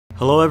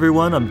Hello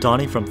everyone, I'm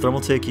Donnie from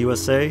Thermaltake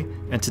USA,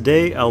 and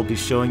today I will be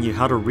showing you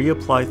how to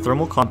reapply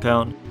thermal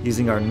compound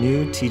using our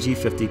new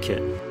TG50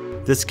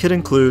 kit. This kit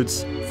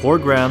includes 4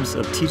 grams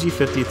of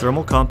TG50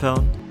 thermal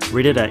compound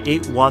rated at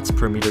 8 watts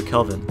per meter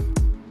Kelvin,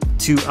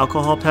 2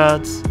 alcohol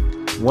pads,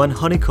 1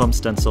 honeycomb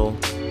stencil,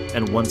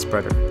 and 1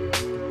 spreader.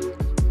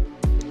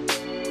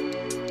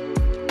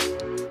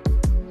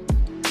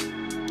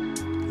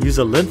 Use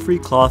a lint-free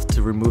cloth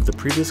to remove the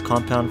previous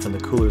compound from the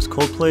cooler's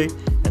cold plate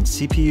and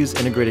CPU's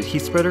integrated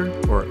heat spreader,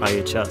 or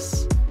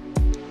IHS.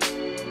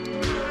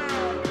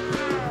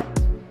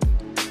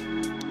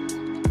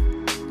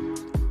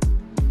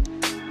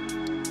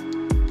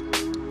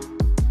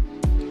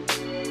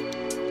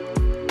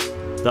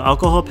 The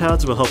alcohol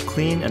pads will help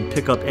clean and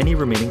pick up any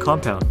remaining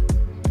compound.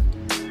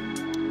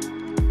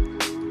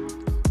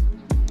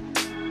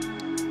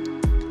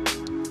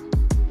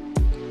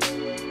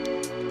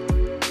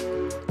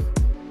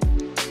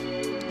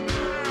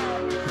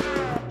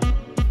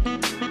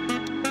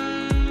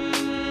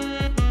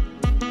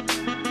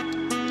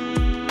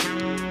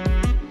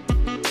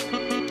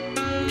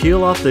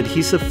 Peel off the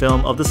adhesive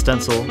film of the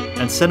stencil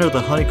and center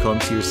the honeycomb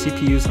to your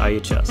CPU's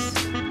IHS.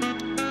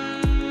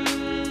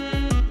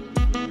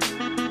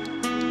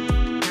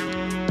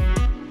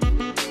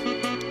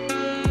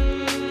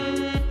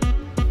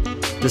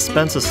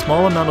 Dispense a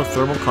small amount of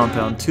thermal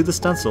compound to the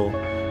stencil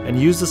and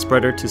use the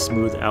spreader to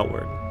smooth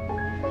outward.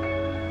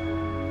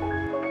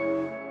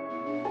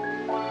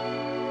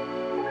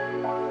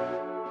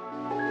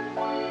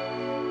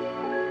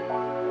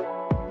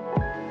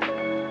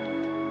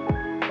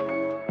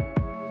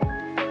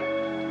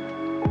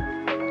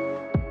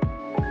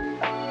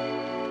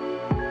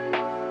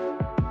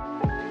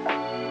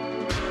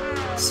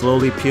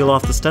 Slowly peel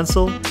off the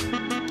stencil,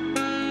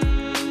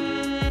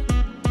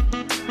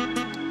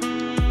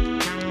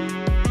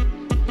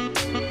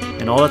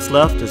 and all that's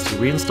left is to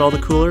reinstall the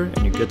cooler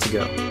and you're good to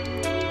go.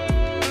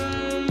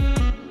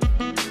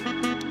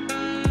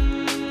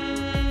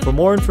 For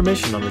more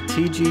information on the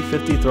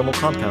TG50 thermal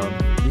compound,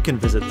 you can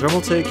visit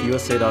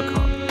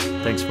thermaltakeusa.com.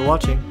 Thanks for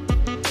watching.